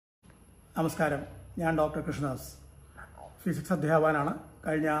നമസ്കാരം. ഞാൻ doctor Krishnadas, physics അധ്യാപകനാണ്.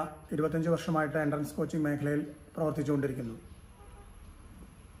 കഴിഞ്ഞ 25 വർഷമായിട്ട് എൻട്രൻസ് കോച്ചിങ് മേഖലയിൽ പ്രവർത്തിച്ചുകൊണ്ടിരിക്കുന്നു.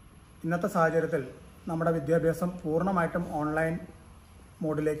 ഇന്നത്തെ സാഹചര്യത്തിൽ നമ്മുടെ വിദ്യാഭ്യാസം പൂർണ്ണമായിട്ടും ഓൺലൈൻ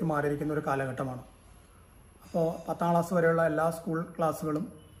മോഡിലേക്ക് മാറിയിരിക്കുന്ന ഒരു കാലഘട്ടമാണ്. അപ്പോൾ 10ാം ക്ലാസ് വരെയുള്ള എല്ലാ സ്കൂൾ ക്ലാസ്സുകളും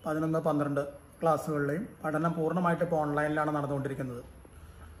 11, 12 ക്ലാസ്സുകളിലെയും പഠനം പൂർണ്ണമായിട്ട് ഇപ്പോൾ ഓൺലൈനിലാണ് നടന്നുകൊണ്ടിരിക്കുന്നത്.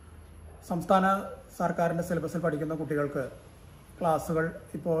 സംസ്ഥാന സർക്കാരിൻ്റെ സിലബസിൽ പഠിക്കുന്ന കുട്ടികൾക്ക് ക്ലാസ്സുകൾ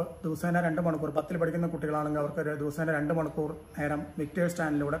ഇപ്പോൾ ദിവസേന 2 മണിക്കൂർ, 10ൽ പഠിക്കുന്ന കുട്ടികളാണെങ്കിൽ അവർക്ക് ദിവസേന 2 മണിക്കൂർ നേരം വിക്ടേഴ്സ്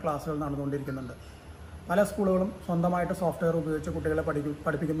ചാനലിലൂടെ ക്ലാസ്സുകൾ നടന്നുകൊണ്ടിരിക്കുന്നുണ്ട്. പല സ്കൂളുകളും സ്വന്തമായിട്ട് സോഫ്റ്റ്വെയർ ഉപയോഗിച്ച് കുട്ടികളെ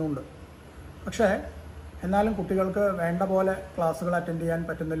പഠിപ്പിക്കുന്നുമുണ്ട്. പക്ഷേ എന്നാലും കുട്ടികൾക്ക് വേണ്ട പോലെ ക്ലാസ്സുകൾ അറ്റൻഡ് ചെയ്യാൻ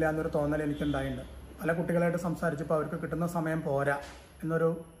പറ്റുന്നില്ല എന്നൊരു തോന്നൽ എനിക്കുണ്ടായിട്ടുണ്ട്. പല കുട്ടികളായിട്ട് സംസാരിച്ചപ്പോൾ അവർക്ക് കിട്ടുന്ന സമയം പോരാ എന്നൊരു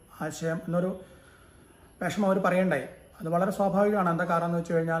വിഷമം അവർ പറയണ്ടായി. അത് വളരെ സ്വാഭാവികമാണ്. എന്താ കാരണം എന്ന്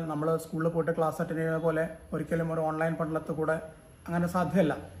വെച്ച് കഴിഞ്ഞാൽ നമ്മൾ സ്കൂളിൽ പോയിട്ട് ക്ലാസ് അറ്റൻഡ് ചെയ്യുന്ന പോലെ ഒരിക്കലും ഒരു ഓൺലൈൻ പഠനത്തിൽ കൂടെ അങ്ങനെ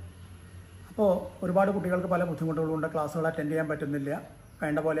സാധ്യമല്ല. അപ്പോൾ ഒരുപാട് കുട്ടികൾക്ക് പല ബുദ്ധിമുട്ടുകളുണ്ട്. ക്ലാസ്സുകൾ അറ്റൻഡ് ചെയ്യാൻ പറ്റുന്നില്ല,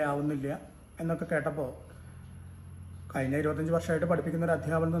 വേണ്ട പോലെ ആവുന്നില്ല എന്നൊക്കെ കേട്ടപ്പോൾ കഴിഞ്ഞ 25 വർഷമായിട്ട് പഠിപ്പിക്കുന്ന ഒരു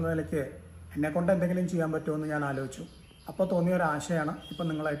അധ്യാപകൻ എന്ന നിലയ്ക്ക് എന്നെക്കൊണ്ട് എന്തെങ്കിലും ചെയ്യാൻ പറ്റുമെന്ന് ഞാൻ ആലോചിച്ചു. അപ്പോൾ തോന്നിയ ഒരു ആശയമാണ് ഇപ്പം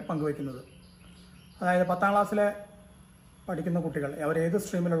നിങ്ങളായിട്ട് പങ്കുവയ്ക്കുന്നത്. അതായത് 10ാം ക്ലാസ്സിലെ പഠിക്കുന്ന കുട്ടികൾ അവർ ഏത്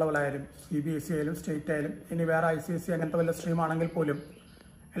സ്ട്രീമിലുള്ളവരായാലും, CBSE ആയാലും സ്റ്റേറ്റ് ആയാലും ഇനി വേറെ ICSE അങ്ങനത്തെ വല്ല സ്ട്രീമാണെങ്കിൽ പോലും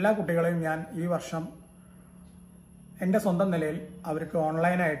എല്ലാ കുട്ടികളെയും ഞാൻ ഈ വർഷം എൻ്റെ സ്വന്തം നിലയിൽ അവർക്ക്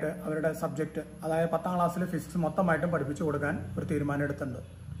ഓൺലൈനായിട്ട് അവരുടെ സബ്ജക്റ്റ്, അതായത് 10ാം ക്ലാസ്സിൽ ഫിസിക്സ് മൊത്തമായിട്ടും പഠിപ്പിച്ചു കൊടുക്കാൻ ഒരു തീരുമാനം എടുത്തിട്ടുണ്ട്.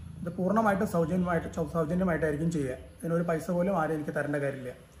 ഇത് പൂർണ്ണമായിട്ടും സൗജന്യമായിട്ടായിരിക്കും ചെയ്യുക. ഇതിനൊരു പൈസ പോലും ആരും എനിക്ക് തരേണ്ട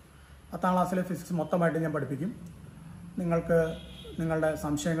കാര്യമില്ല. 10ാം ക്ലാസ്സിലെ ഫിസിക്സ് മൊത്തമായിട്ട് ഞാൻ പഠിപ്പിക്കും. നിങ്ങൾക്ക് നിങ്ങളുടെ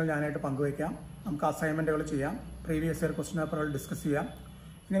സംശയങ്ങൾ ഞാനായിട്ട് പങ്കുവയ്ക്കാം. നമുക്ക് അസൈൻമെൻറ്റുകൾ ചെയ്യാം, പ്രീവിയസ് ഇയർ ക്വസ്റ്റ്യൻ പേപ്പറുകൾ ഡിസ്കസ് ചെയ്യാം.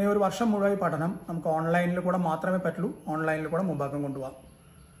 ഇങ്ങനെ ഒരു വർഷം മുഴുവൻ പഠനം നമുക്ക് ഓൺലൈനിൽ കൂടെ മാത്രമേ പറ്റുള്ളൂ. ഓൺലൈനിൽ കൂടെ മുമ്പാക്കം കൊണ്ടുപോകാം.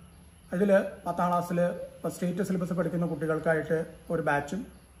 അതിൽ 10ാം ക്ലാസ്സിൽ ഇപ്പോൾ സ്റ്റേറ്റ് സിലബസ് പഠിക്കുന്ന കുട്ടികൾക്കായിട്ട് ഒരു ബാച്ചും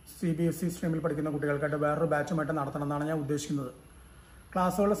CBSE സ്ട്രീമിൽ പഠിക്കുന്ന കുട്ടികൾക്കായിട്ട് വേറൊരു ബാച്ചുമായിട്ട് നടത്തണം എന്നാണ് ഞാൻ ഉദ്ദേശിക്കുന്നത്.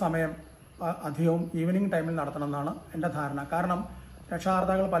 ക്ലാസ്സുകളുടെ സമയം അധികവും ഈവനിങ് ടൈമിൽ നടത്തണം എന്നാണ് എൻ്റെ ധാരണ. കാരണം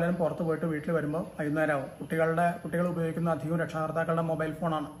രക്ഷാകർത്താക്കൾ പലരും പുറത്ത് പോയിട്ട് വീട്ടിൽ വരുമ്പോൾ വൈകുന്നേരമാവും. കുട്ടികൾ ഉപയോഗിക്കുന്ന അധികവും രക്ഷാകർത്താക്കളുടെ മൊബൈൽ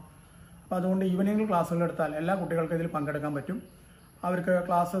ഫോണാണ്. അപ്പോൾ അതുകൊണ്ട് ഈവനിങ്ങിൽ ക്ലാസ്സുകൾ എടുത്താൽ എല്ലാ കുട്ടികൾക്കും ഇതിൽ പങ്കെടുക്കാൻ പറ്റും. അവർക്ക്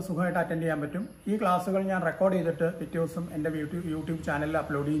ക്ലാസ് സുഖമായിട്ട് അറ്റൻഡ് ചെയ്യാൻ പറ്റും. ഈ ക്ലാസ്സുകൾ ഞാൻ റെക്കോർഡ് ചെയ്തിട്ട് പിറ്റേ ദിവസം എൻ്റെ യൂട്യൂബ് ചാനലിൽ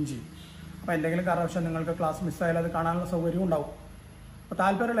അപ്ലോഡ് ചെയ്യുകയും ചെയ്യും. അപ്പോൾ എന്തെങ്കിലും കാരണവശാൽ നിങ്ങൾക്ക് ക്ലാസ് മിസ്സായാലും അത് കാണാനുള്ള സൗകര്യവും ഉണ്ടാവും. അപ്പോൾ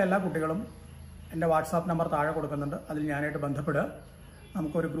താല്പര്യമുള്ള എല്ലാ കുട്ടികളും എൻ്റെ വാട്സാപ്പ് നമ്പർ താഴെ കൊടുക്കുന്നുണ്ട്. അതിൽ ഞാനായിട്ട് ബന്ധപ്പെടുക.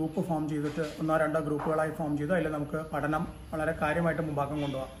 നമുക്കൊരു ഗ്രൂപ്പ് ഫോം ചെയ്തിട്ട് 1-2 ഗ്രൂപ്പുകളായി ഫോം ചെയ്ത് അതിൽ നമുക്ക് പഠനം വളരെ കാര്യമായിട്ട് മുമ്പാക്കം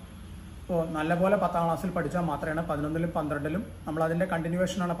കൊണ്ടുപോകാം. അപ്പോൾ നല്ലപോലെ 10ാം ക്ലാസ്സിൽ പഠിച്ചാൽ മാത്രമേ 11ലും 12ലും നമ്മൾ അതിൻ്റെ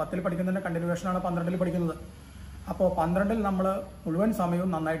കണ്ടിന്യൂവേഷനാണ്. 10ൽ പഠിക്കുന്നതിൻ്റെ കണ്ടിന്യൂവേഷനാണ് 12ൽ പഠിക്കുന്നത്. അപ്പോൾ 12ൽ നമ്മൾ മുഴുവൻ സമയവും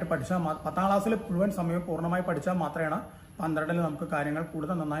നന്നായിട്ട് പഠിച്ചാൽ 10ാം ക്ലാസ്സിൽ മുഴുവൻ സമയവും പൂർണ്ണമായി പഠിച്ചാൽ മാത്രമേ 12ൽ നമുക്ക് കാര്യങ്ങൾ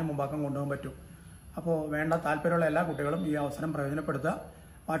കൂടുതൽ നന്നായി മുമ്പാക്കം കൊണ്ടുപോകാൻ പറ്റൂ. അപ്പോൾ വേണ്ട താല്പര്യമുള്ള എല്ലാ കുട്ടികളും ഈ അവസരം പ്രയോജനപ്പെടുത്തുക.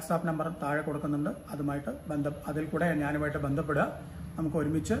 വാട്സാപ്പ് നമ്പർ താഴെ കൊടുക്കുന്നുണ്ട്. അതിൽ കൂടെ ഞാനുമായിട്ട് ബന്ധപ്പെടുക. നമുക്ക്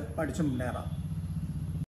ഒരുമിച്ച് പഠിച്ച് മുന്നേറാം.